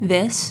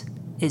This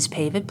is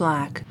Pave It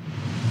Black.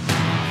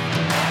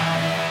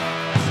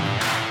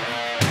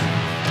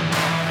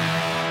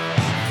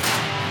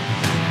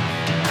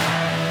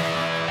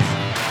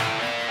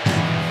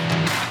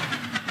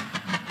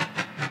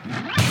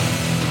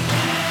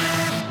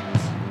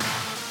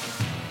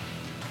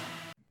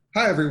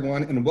 Hi,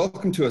 everyone, and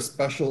welcome to a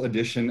special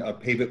edition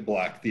of Pave It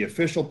Black, the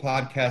official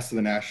podcast of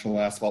the National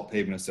Asphalt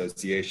Pavement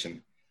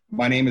Association.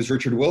 My name is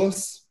Richard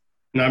Willis.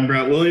 And I'm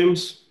Brett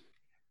Williams.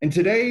 And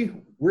today,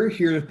 we're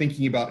here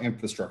thinking about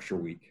Infrastructure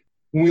Week.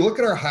 When we look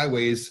at our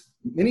highways,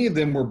 many of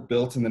them were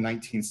built in the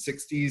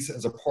 1960s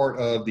as a part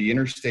of the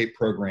Interstate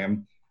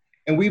Program,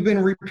 and we've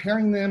been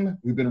repairing them,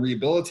 we've been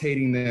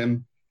rehabilitating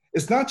them.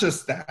 It's not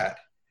just that,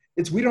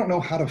 it's we don't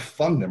know how to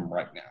fund them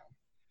right now.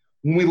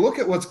 When we look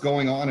at what's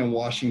going on in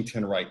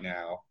Washington right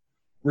now,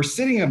 we're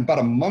sitting about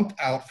a month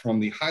out from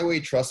the Highway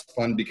Trust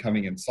Fund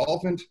becoming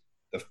insolvent,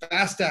 the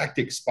FAST Act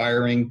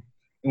expiring,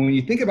 and when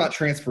you think about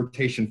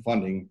transportation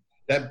funding,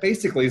 that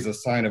basically is a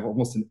sign of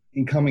almost an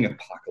incoming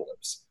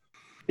apocalypse.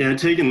 Yeah,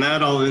 taking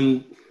that all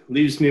in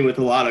leaves me with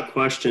a lot of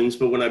questions,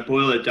 but when I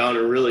boil it down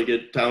and really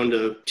get down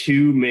to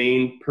two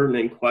main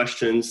pertinent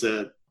questions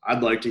that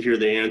I'd like to hear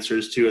the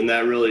answers to, and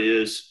that really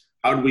is,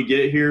 how did we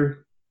get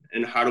here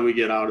and how do we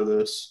get out of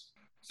this?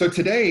 So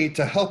today,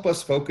 to help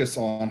us focus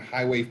on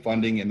highway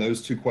funding and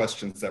those two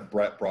questions that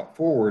Brett brought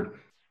forward,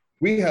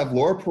 we have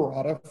Laura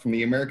Parada from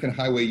the American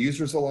Highway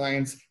Users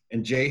Alliance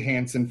and Jay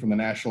Hansen from the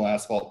National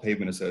Asphalt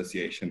Pavement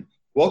Association.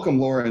 Welcome,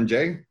 Laura and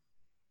Jay.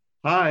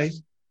 Hi.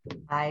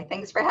 Hi,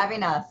 thanks for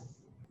having us.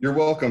 You're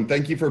welcome.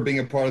 Thank you for being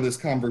a part of this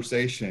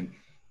conversation.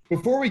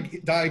 Before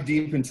we dive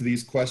deep into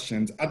these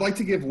questions, I'd like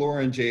to give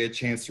Laura and Jay a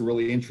chance to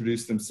really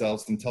introduce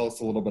themselves and tell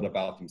us a little bit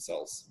about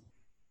themselves.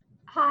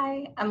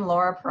 Hi, I'm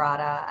Laura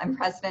Parada. I'm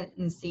president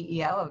and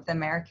CEO of the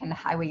American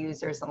Highway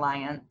Users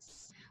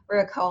Alliance.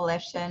 We're a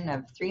coalition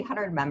of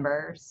 300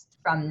 members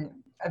from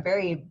a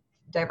very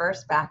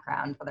diverse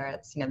background, whether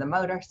it's the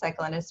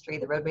motorcycle industry,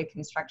 the roadway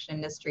construction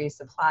industry,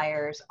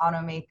 suppliers,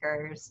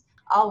 automakers,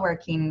 all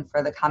working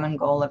for the common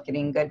goal of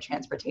getting good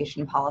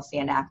transportation policy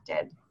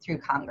enacted through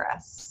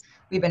Congress.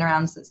 We've been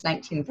around since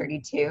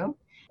 1932.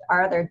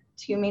 Our other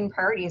two main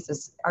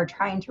priorities are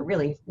trying to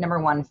really, number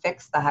one,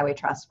 fix the Highway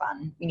Trust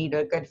Fund. We need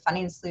a good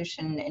funding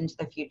solution into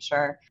the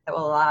future that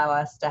will allow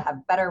us to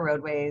have better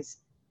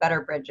roadways,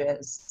 better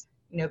bridges,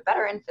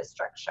 better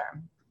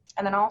infrastructure.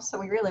 And then also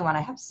we really want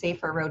to have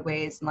safer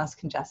roadways and less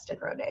congested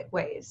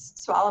roadways.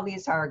 So all of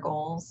these are our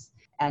goals.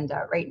 And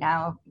right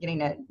now,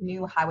 getting a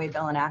new highway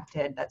bill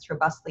enacted that's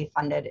robustly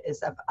funded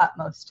is of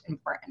utmost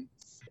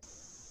importance.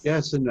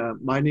 Yes, and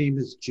my name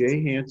is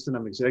Jay Hansen.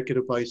 I'm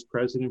Executive Vice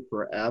President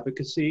for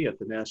Advocacy at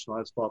the National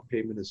Asphalt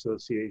Pavement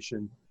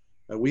Association.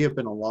 We have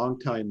been a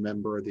longtime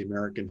member of the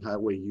American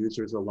Highway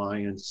Users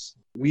Alliance.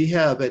 We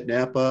have at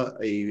NAPA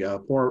a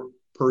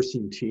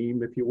four-person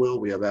team, if you will.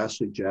 We have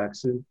Ashley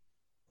Jackson,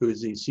 who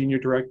is the Senior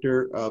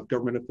Director of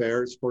Government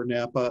Affairs for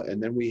NAPA.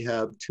 And then we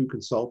have two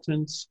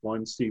consultants,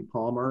 one Steve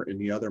Palmer and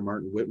the other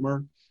Martin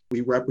Whitmer. We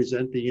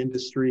represent the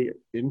industry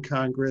in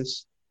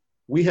Congress.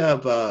 We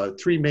have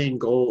three main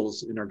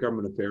goals in our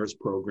government affairs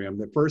program.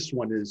 The first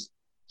one is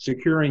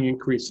securing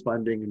increased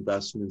funding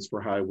investments for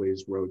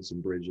highways, roads,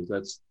 and bridges.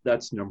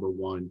 That's number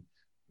one.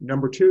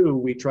 Number two,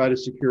 we try to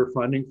secure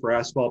funding for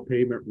asphalt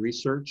pavement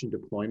research and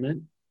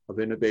deployment of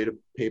innovative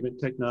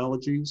pavement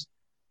technologies.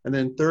 And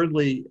then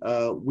thirdly,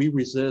 we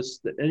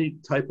resist any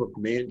type of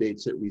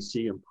mandates that we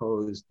see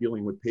imposed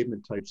dealing with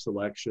pavement type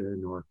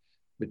selection or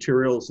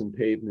materials and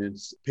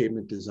pavements,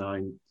 pavement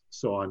design,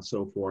 so on and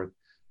so forth.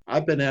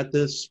 I've been at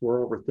this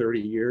for over 30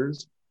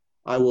 years.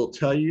 I will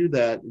tell you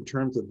that in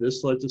terms of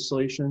this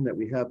legislation that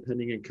we have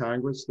pending in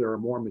Congress, there are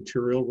more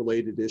material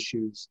related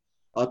issues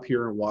up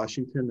here in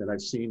Washington that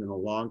I've seen in a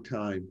long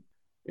time.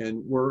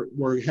 And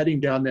we're heading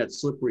down that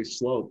slippery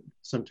slope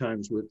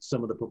sometimes with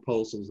some of the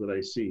proposals that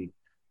I see.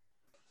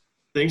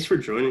 Thanks for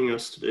joining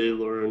us today,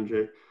 Laura and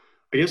Jay.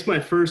 I guess my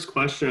first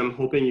question I'm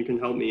hoping you can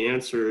help me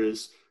answer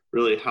is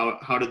really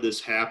how did this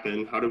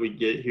happen? How did we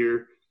get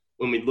here?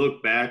 When we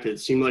look back,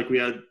 it seemed like we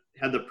had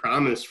the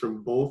promise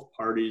from both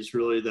parties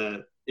really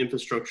that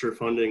infrastructure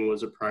funding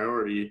was a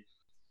priority.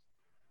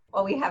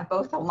 Well, we have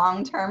both a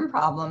long-term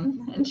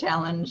problem and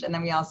challenge, and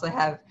then we also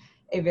have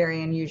a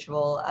very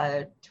unusual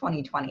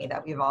 2020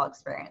 that we've all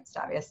experienced,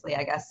 obviously.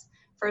 I guess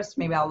first,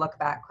 maybe I'll look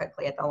back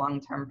quickly at the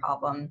long-term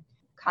problem.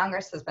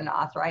 Congress has been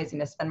authorizing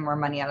to spend more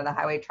money out of the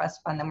Highway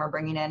Trust Fund than we're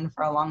bringing in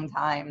for a long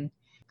time.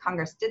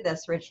 Congress did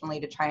this originally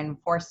to try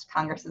and force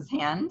Congress's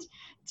hand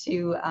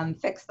to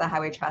fix the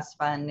Highway Trust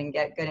Fund and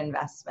get good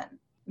investment.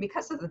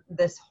 Because of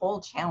this whole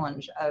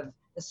challenge of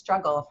the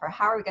struggle for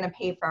how are we going to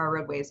pay for our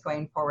roadways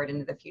going forward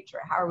into the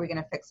future? How are we going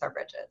to fix our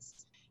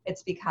bridges?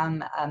 It's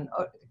become a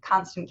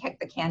constant kick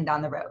the can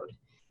down the road.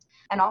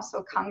 And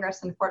also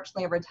Congress,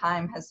 unfortunately, over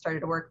time has started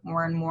to work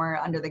more and more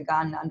under the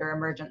gun, under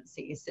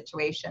emergency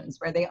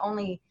situations where they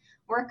only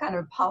work on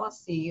a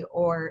policy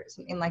or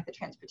something like the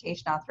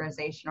transportation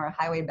authorization or a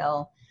highway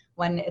bill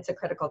when it's a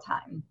critical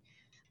time.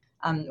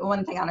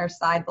 One thing on our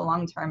side, the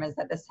long term, is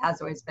that this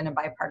has always been a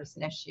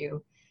bipartisan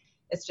issue.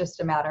 It's just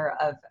a matter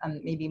of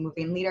maybe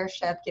moving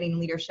leadership, getting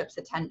leadership's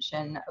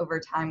attention. Over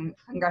time,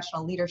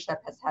 congressional leadership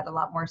has had a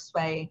lot more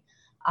sway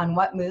on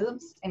what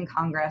moves in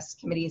Congress.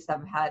 Committees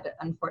have had,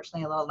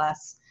 unfortunately, a little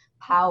less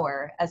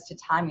power as to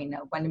timing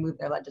of when to move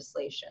their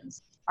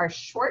legislations. Our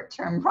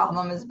short-term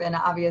problem has been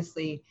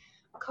obviously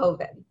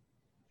COVID.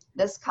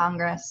 This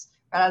Congress,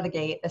 right out of the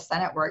gate, the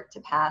Senate worked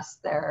to pass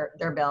their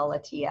bill,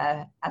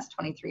 LATIA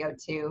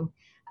S2302,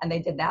 and they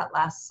did that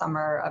last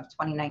summer of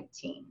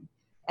 2019.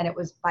 And it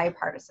was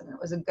bipartisan. It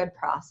was a good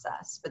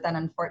process. But then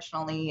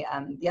unfortunately,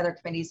 the other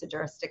committees of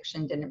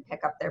jurisdiction didn't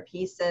pick up their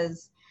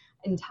pieces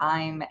in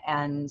time.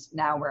 And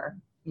now we're,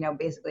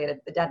 basically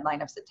at the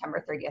deadline of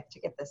September 30th to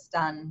get this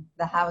done.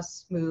 The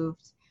House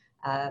moved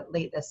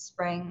late this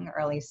spring,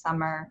 early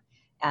summer.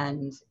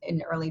 And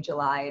in early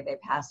July, they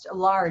passed a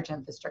large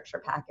infrastructure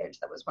package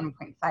that was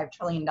 $1.5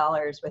 trillion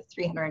with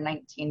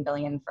 $319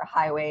 billion for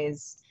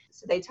highways.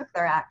 So they took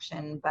their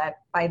action, but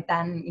by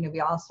then, we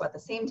also at the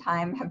same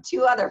time have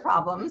two other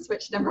problems,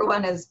 which number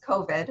one is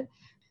COVID.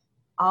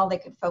 All they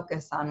could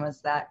focus on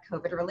was that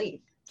COVID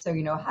relief. So,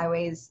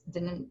 highways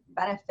didn't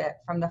benefit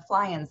from the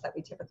fly-ins that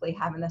we typically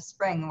have in the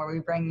spring, where we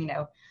bring,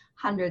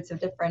 hundreds of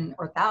different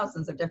or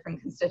thousands of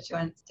different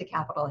constituents to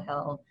Capitol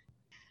Hill.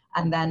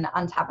 And then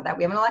on top of that,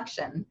 we have an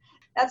election.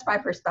 That's my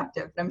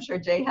perspective, but I'm sure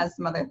Jay has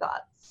some other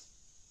thoughts.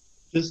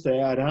 Just to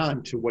add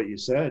on to what you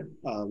said,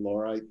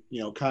 Laura,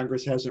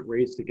 Congress hasn't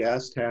raised the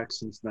gas tax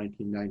since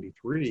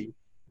 1993.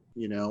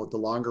 The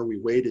longer we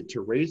waited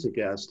to raise the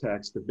gas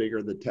tax, the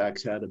bigger the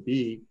tax had to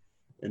be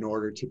in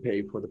order to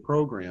pay for the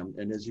program.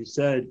 And as you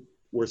said,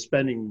 we're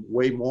spending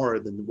way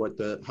more than what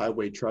the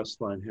Highway Trust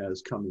Fund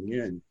has coming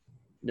in.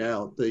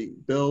 Now, the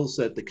bills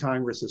that the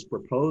Congress has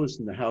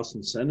proposed in the House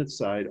and Senate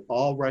side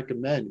all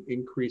recommend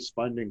increased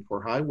funding for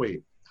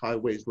highways,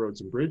 roads,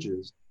 and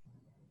bridges.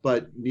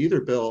 But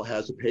neither bill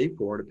has to pay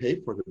for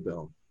the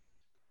bill.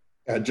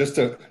 Just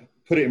to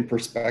put it in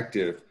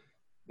perspective,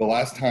 the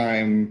last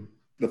time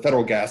the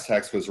federal gas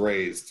tax was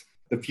raised,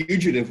 The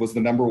Fugitive was the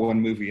 #1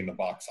 movie in the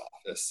box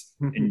office.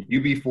 And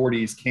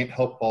UB40's Can't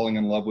Help Falling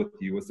in Love with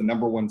You was the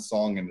 #1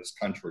 song in this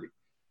country.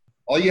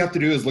 All you have to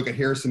do is look at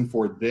Harrison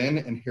Ford then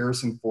and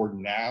Harrison Ford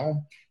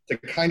now to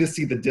kind of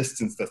see the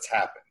distance that's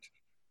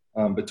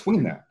happened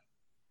between that.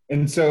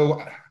 And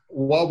so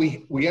while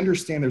we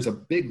understand there's a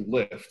big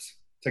lift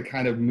to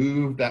kind of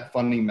move that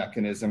funding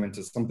mechanism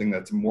into something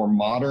that's more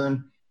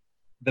modern,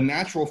 the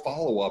natural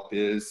follow-up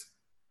is,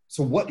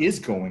 so what is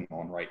going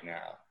on right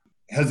now?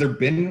 Has there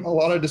been a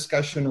lot of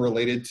discussion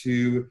related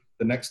to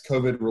the next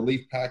COVID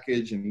relief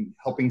package and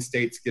helping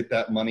states get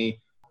that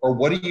money? Or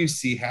what do you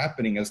see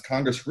happening as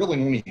Congress really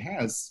only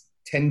has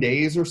 10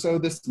 days or so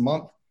this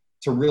month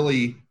to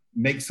really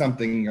make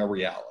something a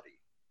reality?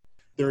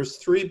 There's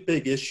three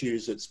big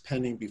issues that's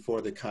pending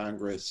before the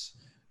Congress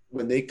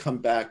when they come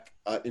back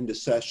into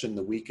session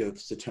the week of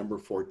September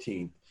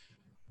 14th.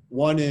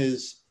 One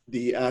is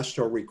the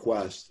AASHTO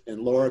request,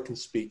 and Laura can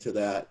speak to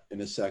that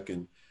in a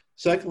second.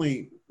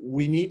 Secondly,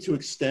 we need to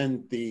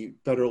extend the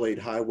Federal Aid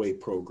Highway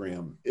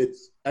Program.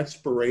 Its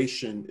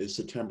expiration is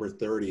September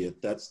 30th.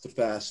 That's the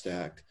FAST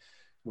Act.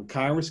 When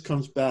Congress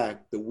comes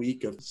back the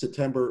week of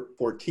September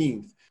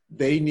 14th,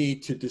 they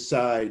need to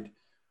decide.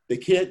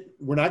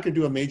 We're not going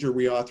to do a major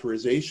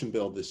reauthorization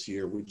bill this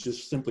year. We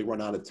just simply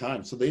run out of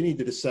time. So they need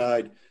to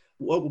decide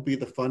what will be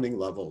the funding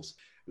levels.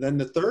 And then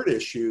the third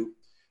issue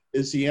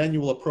is the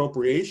annual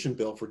appropriation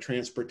bill for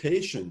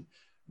transportation.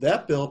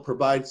 That bill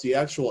provides the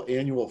actual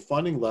annual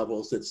funding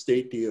levels that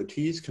state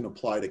DOTs can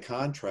apply to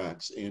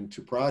contracts and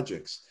to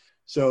projects.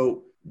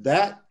 So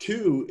that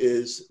too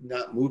is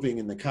not moving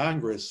in the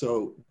Congress.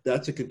 So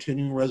that's a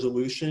continuing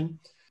resolution.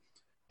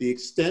 The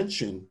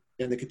extension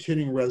and the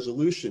continuing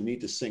resolution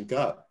need to sync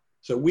up.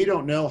 So we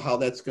don't know how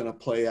that's going to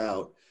play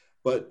out.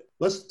 But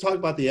let's talk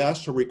about the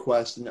AASHTO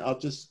request, and I'll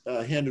just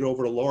hand it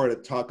over to Laura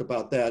to talk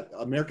about that.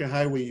 American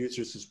Highway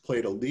Users has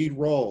played a lead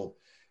role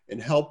in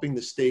helping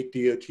the state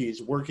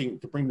DOTs working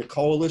to bring the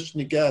coalition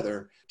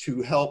together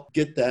to help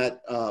get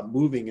that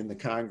moving in the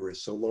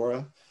Congress. So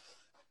Laura?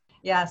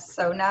 Yes,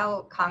 so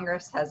now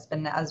Congress has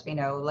been, as we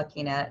know,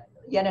 looking at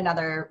yet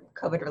another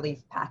COVID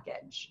relief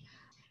package.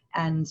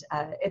 And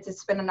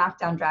it's been a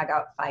knockdown,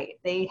 drag-out fight.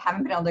 They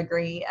haven't been able to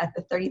agree at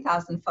the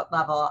 30,000-foot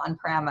level on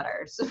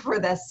parameters for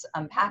this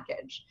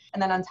package.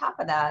 And then on top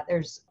of that,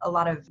 there's a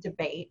lot of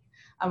debate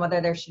on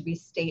whether there should be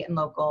state and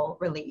local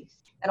relief.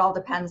 It all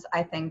depends,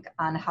 I think,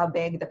 on how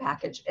big the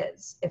package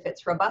is. If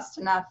it's robust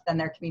enough, then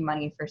there can be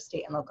money for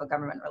state and local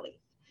government relief.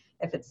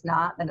 If it's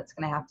not, then it's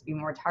going to have to be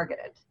more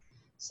targeted.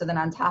 So then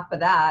on top of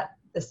that,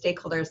 the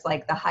stakeholders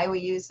like the highway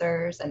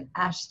users and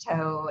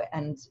AASHTO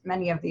and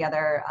many of the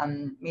other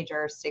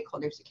major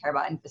stakeholders who care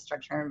about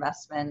infrastructure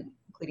investment,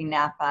 including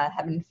NAPA,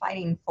 have been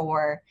fighting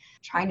for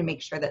trying to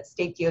make sure that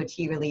state DOT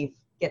relief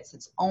gets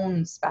its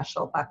own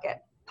special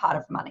pot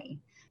of money.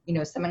 You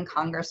know, some in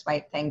Congress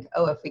might think,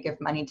 oh, if we give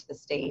money to the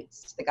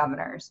states, to the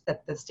governors,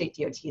 that the state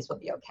DOTs will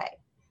be okay.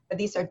 But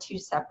these are two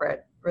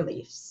separate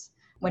reliefs.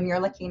 When you're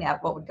looking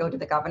at what would go to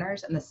the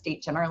governors and the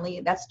state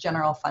generally, that's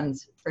general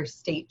funds for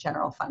state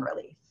general fund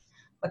relief.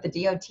 What the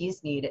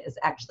DOTs need is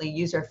actually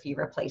user fee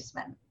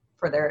replacement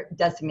for their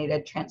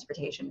designated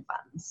transportation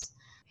funds.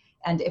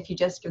 And if you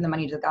just give the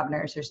money to the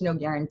governors, there's no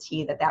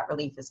guarantee that that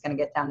relief is going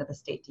to get down to the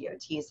state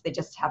DOTs. They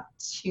just have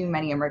too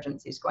many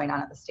emergencies going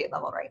on at the state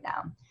level right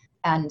now.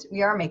 And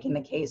we are making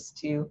the case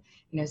to,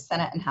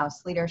 Senate and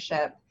House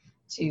leadership,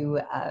 to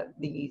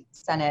the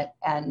Senate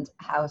and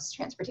House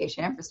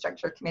Transportation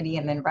Infrastructure Committee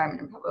and the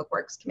Environment and Public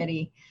Works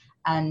Committee,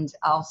 and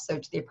also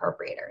to the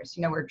appropriators.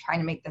 We're trying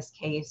to make this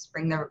case,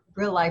 bring the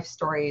real life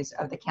stories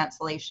of the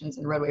cancellations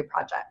in roadway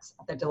projects,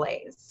 of the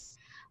delays,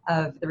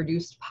 of the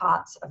reduced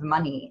pots of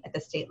money at the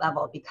state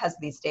level because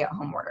of these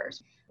stay-at-home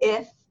orders.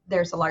 If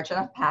there's a large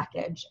enough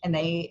package and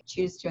they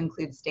choose to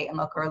include state and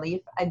local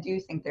relief, I do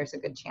think there's a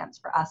good chance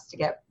for us to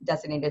get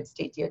designated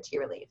state DOT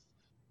relief.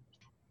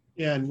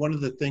 Yeah, and one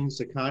of the things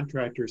that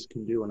contractors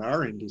can do in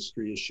our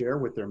industry is share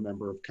with their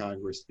member of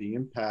Congress the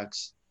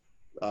impacts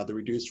the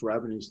reduced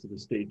revenues to the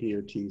state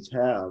DOTs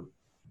have.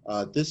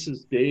 This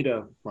is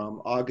data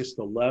from August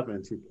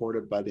 11th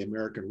reported by the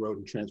American Road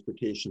and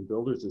Transportation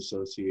Builders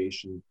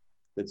Association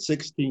that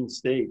 16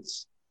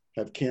 states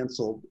have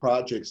canceled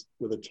projects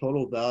with a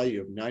total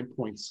value of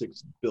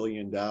 $9.6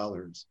 billion.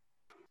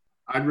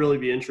 I'd really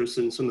be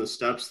interested in some of the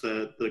steps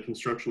that the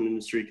construction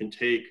industry can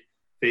take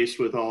faced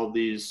with all of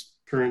these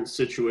current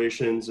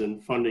situations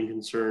and funding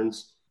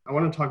concerns. I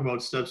want to talk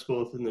about steps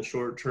both in the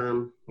short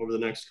term over the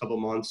next couple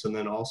of months, and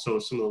then also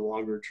some of the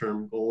longer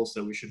term goals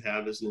that we should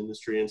have as an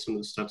industry and some of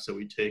the steps that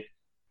we take.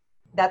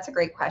 That's a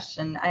great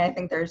question. I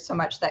think there's so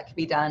much that could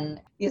be done.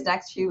 These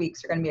next few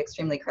weeks are going to be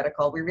extremely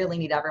critical. We really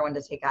need everyone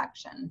to take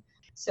action.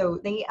 So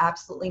they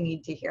absolutely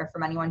need to hear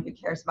from anyone who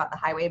cares about the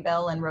highway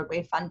bill and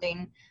roadway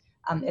funding.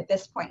 At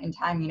this point in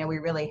time, we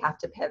really have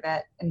to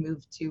pivot and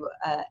move to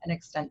an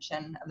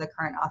extension of the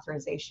current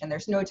authorization.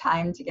 There's no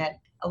time to get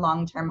a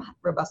long-term,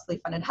 robustly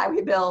funded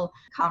highway bill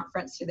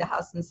conference through the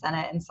House and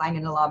Senate and signed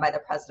into law by the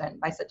president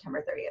by September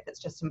 30th.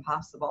 It's just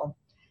impossible.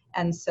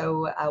 And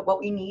so what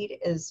we need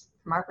is,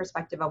 from our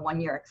perspective, a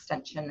one-year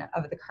extension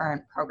of the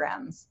current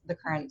programs, the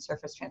current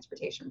surface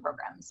transportation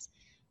programs.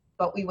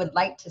 But we would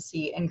like to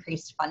see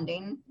increased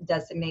funding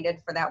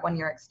designated for that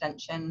one-year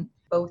extension.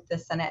 Both the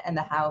Senate and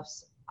the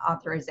House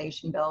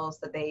authorization bills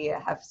that they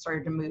have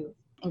started to move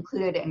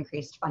included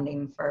increased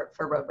funding for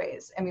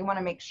roadways. And we want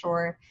to make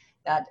sure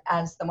that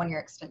as the one-year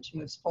extension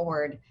moves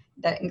forward,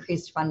 that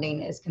increased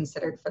funding is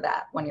considered for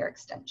that one-year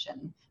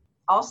extension.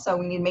 Also,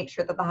 we need to make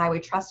sure that the Highway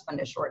Trust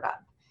Fund is shored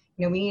up.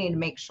 We need to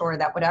make sure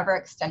that whatever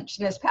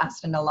extension is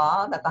passed into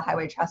law, that the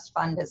Highway Trust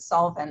Fund is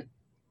solvent,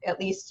 at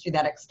least through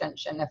that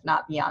extension, if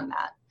not beyond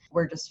that.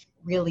 We're just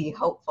really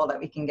hopeful that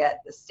we can get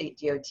the state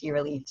DOT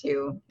relief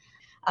too.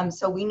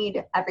 So we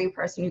need every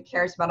person who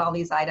cares about all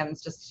these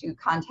items just to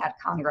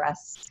contact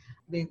Congress.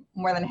 I'd be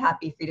more than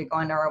happy for you to go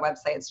onto our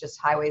website. It's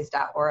just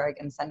highways.org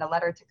and send a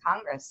letter to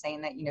Congress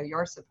saying that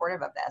you're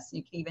supportive of this.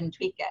 You can even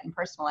tweak it and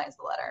personalize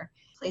the letter.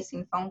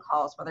 Placing phone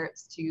calls, whether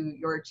it's to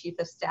your chief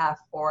of staff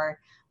or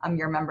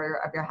your member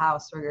of your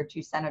House or your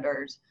two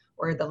senators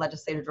or the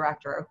legislative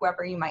director or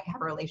whoever you might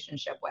have a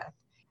relationship with.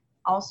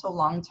 Also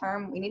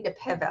long-term, we need to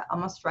pivot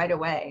almost right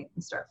away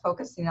and start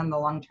focusing on the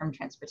long-term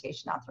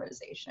transportation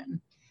authorization.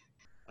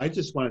 I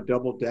just want to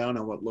double down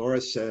on what Laura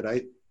said.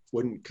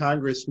 When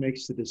Congress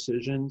makes the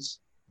decisions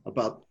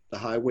about the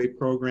highway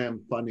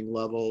program, funding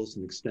levels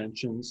and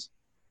extensions,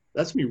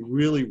 that's going to be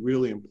really,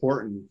 really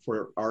important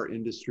for our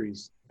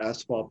industry's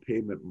asphalt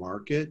pavement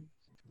market.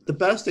 The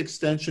best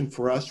extension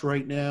for us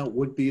right now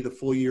would be the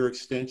full year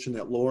extension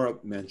that Laura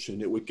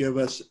mentioned. It would give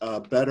us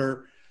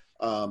better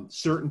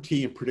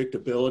certainty and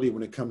predictability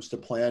when it comes to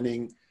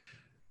planning.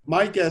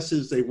 My guess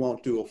is they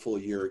won't do a full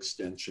year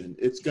extension.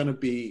 It's going to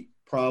be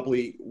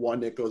probably one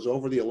that goes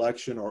over the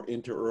election or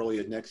into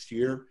early next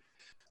year.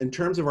 In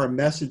terms of our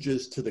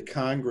messages to the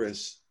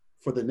Congress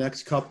for the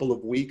next couple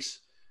of weeks,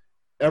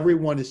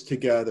 everyone is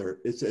together.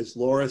 It's as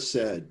Laura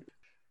said,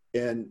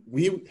 and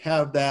we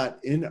have that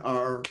in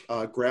our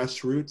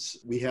grassroots.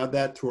 We have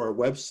that to our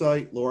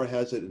website. Laura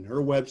has it in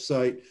her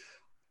website.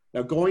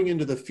 Now, going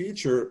into the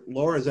future,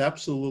 Laura is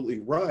absolutely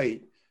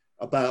right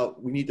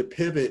about we need to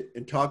pivot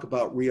and talk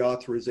about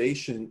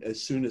reauthorization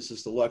as soon as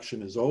this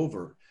election is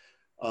over.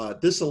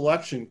 This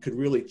election could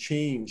really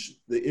change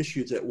the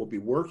issues that we'll be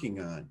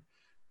working on.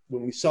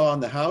 When we saw in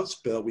the House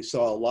bill, we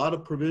saw a lot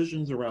of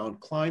provisions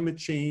around climate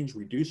change,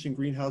 reducing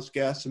greenhouse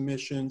gas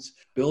emissions,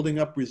 building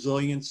up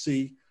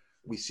resiliency.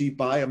 We see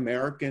Buy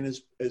American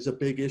as a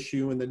big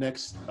issue in the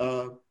next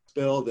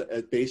bill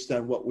based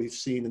on what we've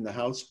seen in the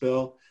House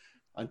bill.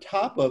 On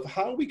top of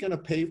how are we going to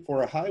pay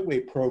for a highway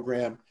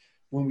program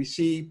when we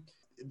see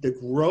the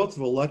growth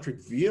of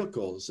electric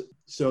vehicles?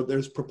 So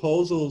there's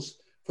proposals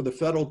for the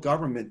federal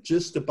government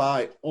just to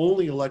buy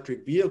only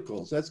electric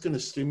vehicles. That's going to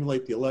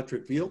stimulate the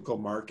electric vehicle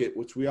market,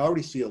 which we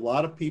already see a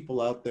lot of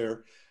people out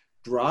there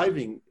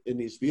driving in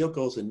these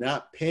vehicles and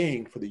not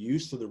paying for the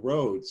use of the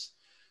roads.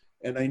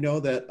 And I know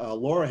that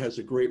Laura has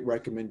a great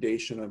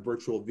recommendation on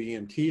virtual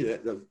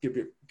VMT that'll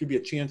give you a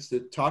chance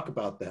to talk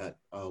about that,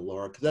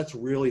 Laura, because that's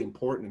really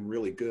important and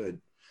really good.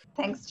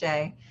 Thanks,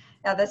 Jay.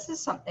 Yeah, this is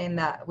something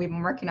that we've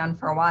been working on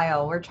for a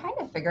while. We're trying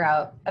to figure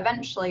out,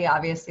 eventually,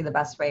 obviously, the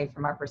best way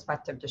from our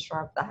perspective to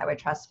shore up the Highway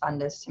Trust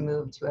Fund is to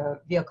move to a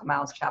vehicle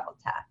miles traveled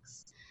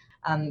tax.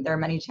 There are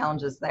many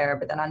challenges there,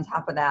 but then on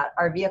top of that,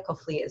 our vehicle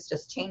fleet is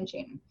just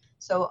changing.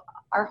 So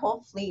our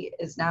whole fleet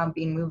is now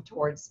being moved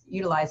towards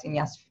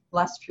utilizing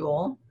less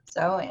fuel.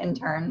 So in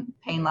turn,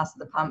 paying less at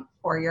the pump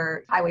for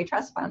your Highway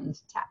Trust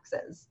Fund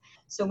taxes.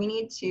 So we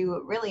need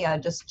to really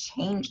just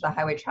change the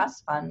Highway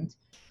Trust Fund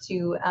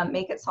to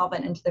make it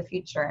solvent into the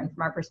future. And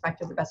from our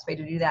perspective, the best way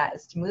to do that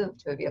is to move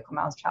to a vehicle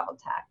miles traveled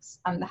tax.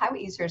 The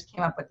highway users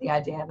came up with the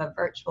idea of a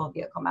virtual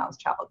vehicle miles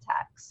traveled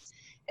tax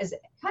as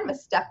kind of a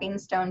stepping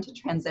stone to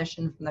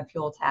transition from the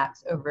fuel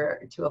tax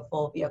over to a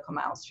full vehicle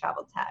miles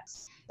traveled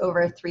tax.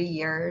 Over 3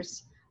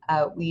 years,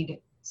 we'd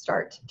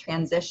start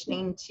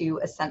transitioning to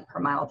a cent per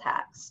mile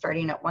tax,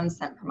 starting at 1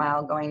 cent per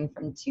mile, going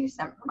from 2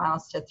 cent per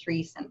miles to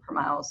 3 cent per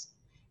miles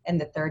in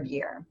the third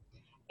year.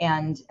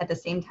 And at the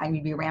same time,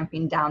 you'd be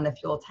ramping down the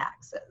fuel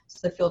taxes.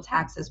 So the fuel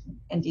taxes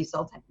in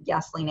diesel,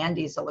 gasoline and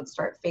diesel would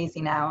start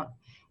phasing out.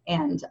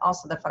 And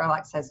also the federal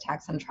excise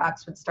tax on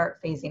trucks would start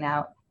phasing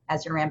out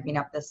as you're ramping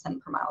up this cent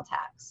per mile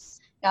tax.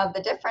 Now,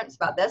 the difference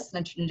about this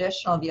and a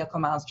traditional vehicle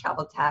miles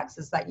traveled tax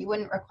is that you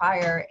wouldn't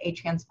require a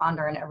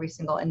transponder in every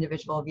single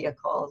individual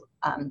vehicle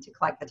to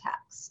collect the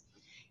tax.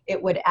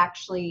 It would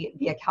actually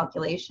be a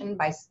calculation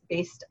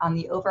based on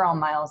the overall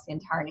miles the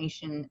entire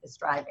nation is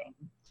driving.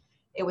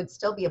 It would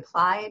still be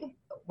applied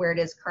where it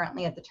is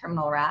currently at the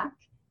terminal rack.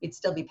 You'd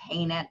still be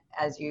paying it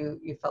as you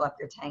fill up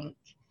your tank.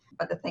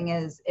 But the thing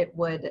is, it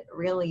would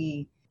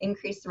really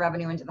increase the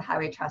revenue into the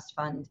Highway Trust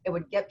Fund. It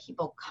would get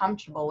people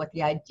comfortable with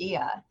the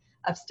idea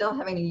of still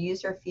having a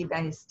user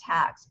fee-based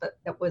tax, but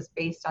that was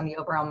based on the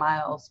overall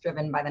miles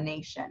driven by the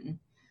nation.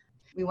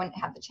 We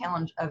wouldn't have the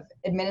challenge of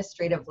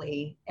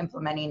administratively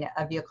implementing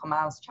a vehicle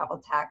miles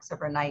traveled tax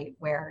overnight,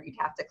 where you'd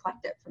have to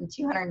collect it from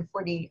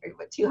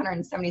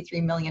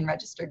 273 million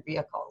registered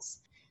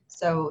vehicles.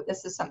 So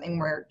this is something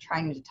we're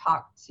trying to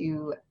talk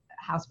to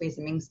House Ways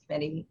and Means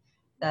Committee,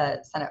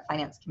 the Senate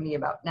Finance Committee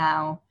about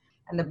now.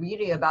 And the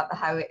beauty about the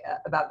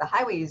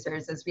highway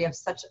users is we have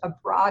such a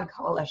broad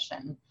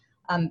coalition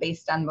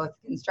based on both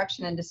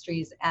construction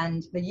industries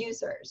and the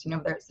users,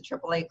 whether it's the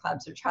AAA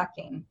clubs or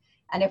trucking.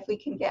 And if we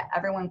can get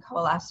everyone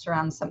coalesced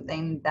around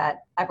something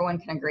that everyone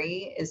can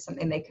agree is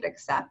something they could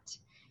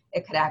accept,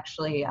 it could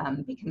actually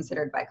be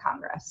considered by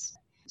Congress.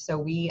 So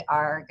we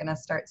are going to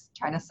start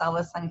trying to sell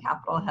this on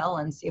Capitol Hill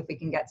and see if we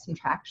can get some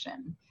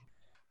traction.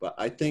 But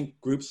I think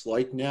groups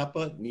like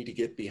NAPA need to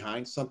get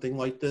behind something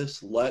like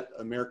this. Let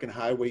American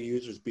highway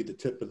users be the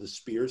tip of the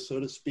spear, so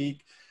to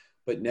speak.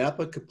 But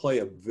NAPA could play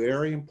a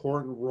very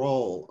important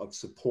role of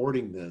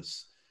supporting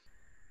this.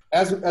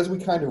 As we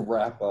kind of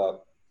wrap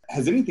up,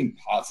 has anything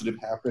positive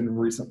happened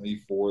recently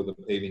for the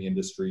paving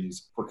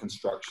industries, for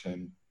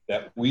construction,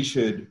 that we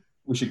should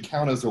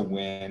count as a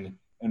win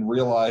and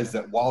realize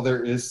that while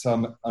there is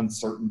some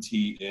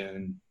uncertainty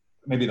in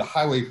maybe the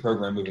highway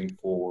program moving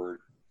forward,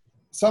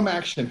 some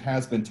action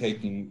has been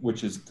taken,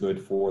 which is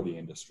good for the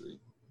industry?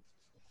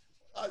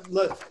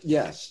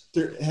 Yes,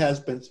 there has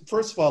been.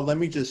 First of all, let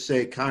me just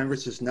say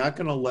Congress is not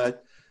going to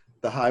let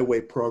the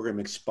highway program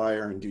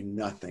expire and do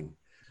nothing.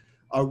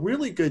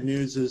 Really good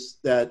news is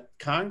that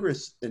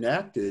Congress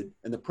enacted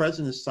and the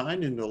president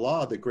signed into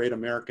law the Great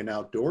American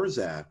Outdoors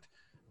Act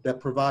that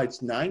provides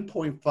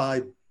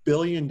 $9.5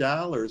 billion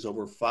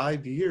over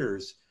 5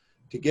 years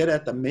to get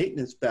at the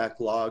maintenance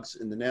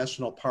backlogs in the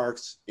national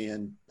parks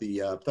and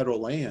the federal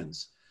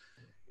lands.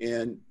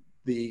 And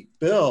the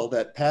bill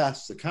that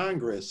passed the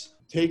Congress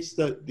takes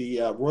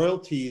the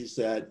royalties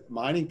that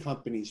mining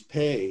companies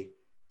pay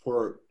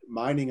for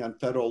mining on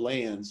federal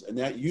lands, and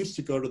that used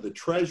to go to the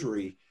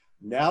Treasury,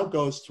 now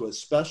goes to a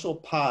special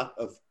pot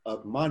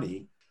of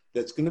money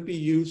that's going to be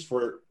used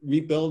for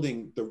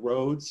rebuilding the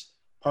roads,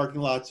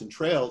 parking lots, and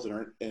trails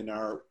in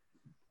our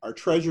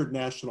treasured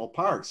national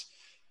parks.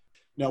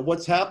 Now,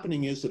 what's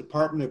happening is the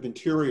Department of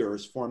Interior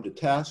has formed a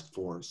task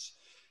force,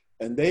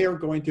 and they are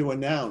going to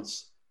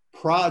announce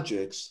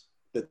projects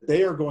that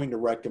they are going to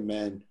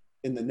recommend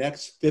in the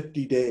next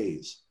 50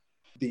 days.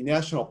 The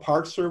National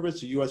Park Service,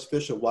 the U.S.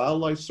 Fish and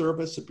Wildlife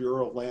Service, the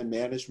Bureau of Land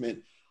Management,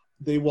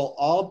 they will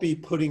all be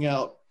putting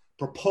out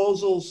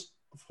proposals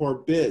for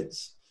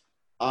bids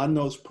on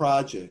those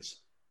projects.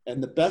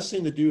 And the best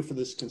thing to do for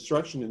this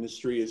construction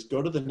industry is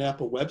go to the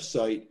NAPA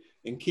website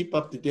and keep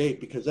up to date,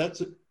 because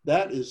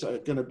that is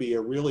going to be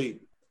a really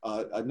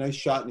a nice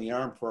shot in the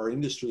arm for our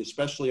industry,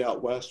 especially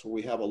out west where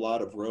we have a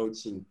lot of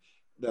roads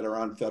that are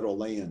on federal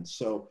land.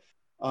 So,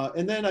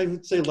 and then I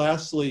would say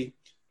lastly,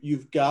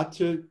 you've got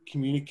to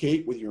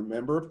communicate with your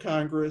member of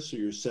Congress or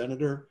your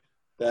senator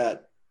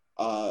that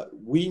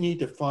we need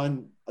to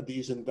fund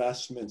these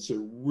investments.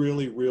 Are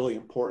really, really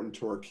important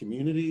to our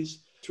communities,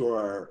 to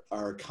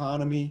our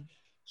economy.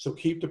 So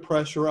keep the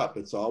pressure up.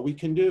 It's all we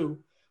can do.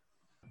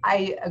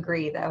 I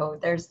agree, though.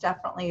 There's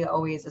definitely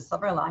always a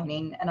silver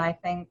lining. And I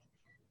think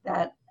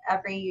that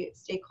every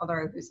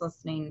stakeholder who's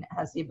listening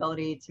has the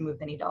ability to move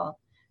the needle.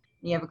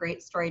 You have a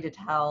great story to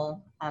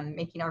tell,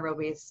 making our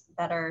roadways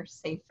better,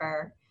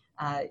 safer,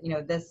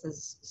 This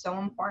is so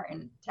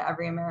important to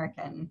every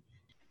American.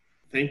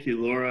 Thank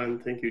you, Laura,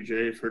 and thank you,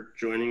 Jay, for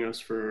joining us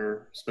for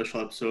our special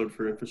episode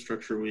for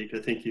Infrastructure Week. I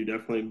think you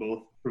definitely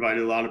both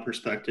provided a lot of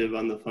perspective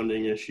on the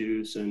funding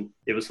issues and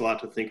gave us a lot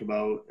to think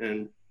about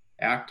and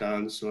act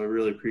on. So I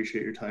really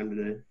appreciate your time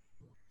today.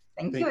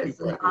 Thank you. It's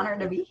an honor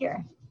to be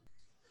here.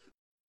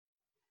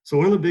 So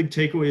one of the big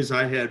takeaways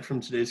I had from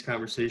today's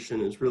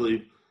conversation is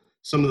really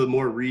some of the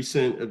more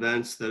recent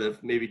events that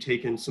have maybe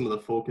taken some of the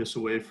focus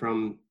away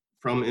from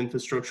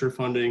infrastructure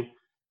funding.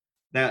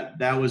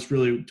 That was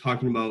really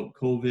talking about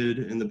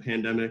COVID and the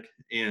pandemic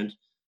and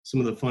some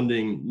of the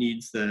funding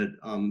needs that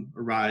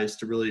arise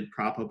to really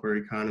prop up our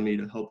economy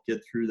to help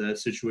get through that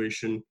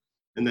situation.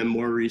 And then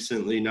more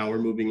recently, now we're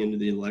moving into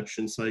the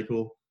election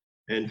cycle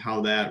and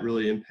how that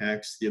really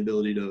impacts the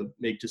ability to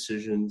make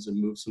decisions and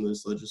move some of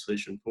this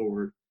legislation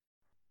forward.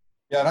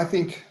 Yeah, and I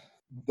think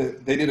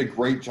that they did a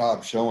great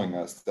job showing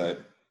us that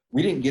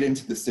we didn't get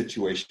into this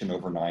situation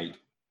overnight,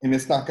 and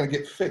it's not going to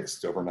get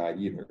fixed overnight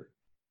either.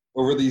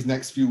 Over these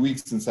next few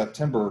weeks in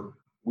September,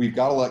 we've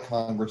got to let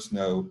Congress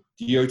know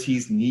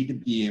DOTs need to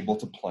be able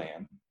to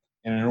plan.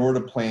 And in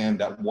order to plan,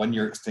 that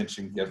one-year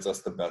extension gives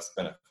us the best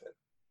benefit.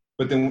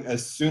 But then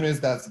as soon as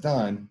that's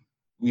done,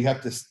 we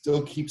have to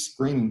still keep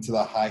screaming to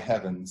the high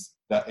heavens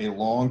that a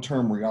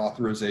long-term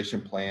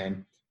reauthorization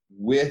plan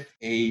with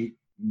a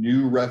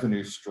new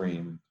revenue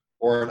stream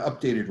or an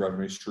updated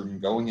revenue stream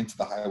going into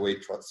the Highway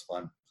Trust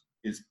Fund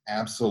is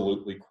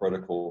absolutely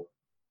critical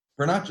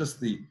for not just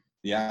the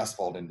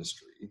asphalt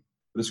industry,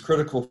 but it's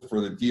critical for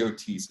the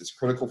DOTs, it's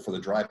critical for the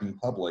driving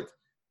public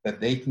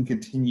that they can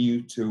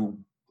continue to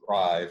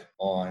thrive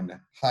on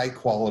high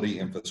quality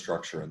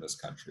infrastructure in this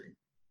country.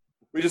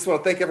 We just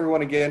want to thank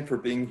everyone again for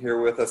being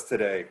here with us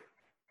today.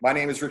 My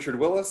name is Richard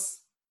Willis.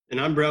 And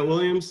I'm Brett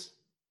Williams.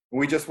 And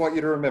we just want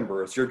you to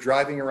remember, as you're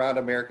driving around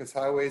America's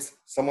highways,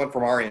 someone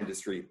from our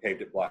industry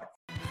paved it black.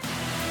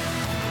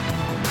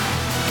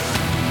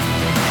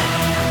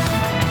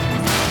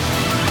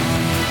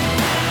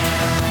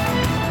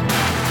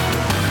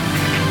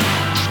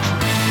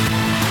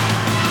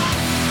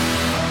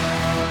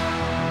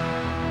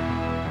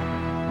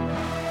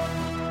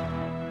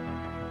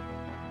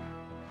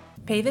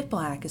 Pave It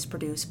Black is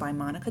produced by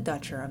Monica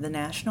Dutcher of the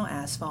National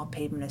Asphalt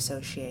Pavement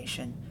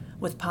Association,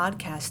 with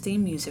podcast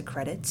theme music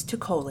credits to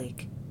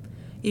Coleak.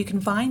 You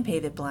can find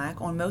Pave It Black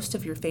on most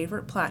of your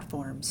favorite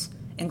platforms,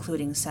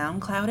 including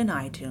SoundCloud and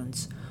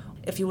iTunes.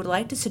 If you would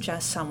like to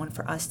suggest someone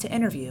for us to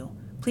interview,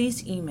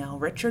 please email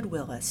Richard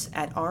Willis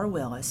at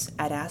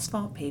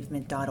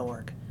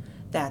rwillis@asphaltpavement.org.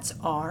 That's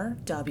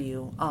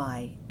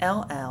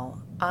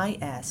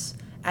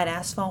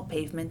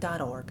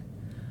RWILLIS@asphaltpavement.org.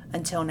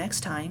 Until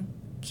next time,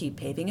 keep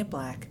paving it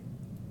black.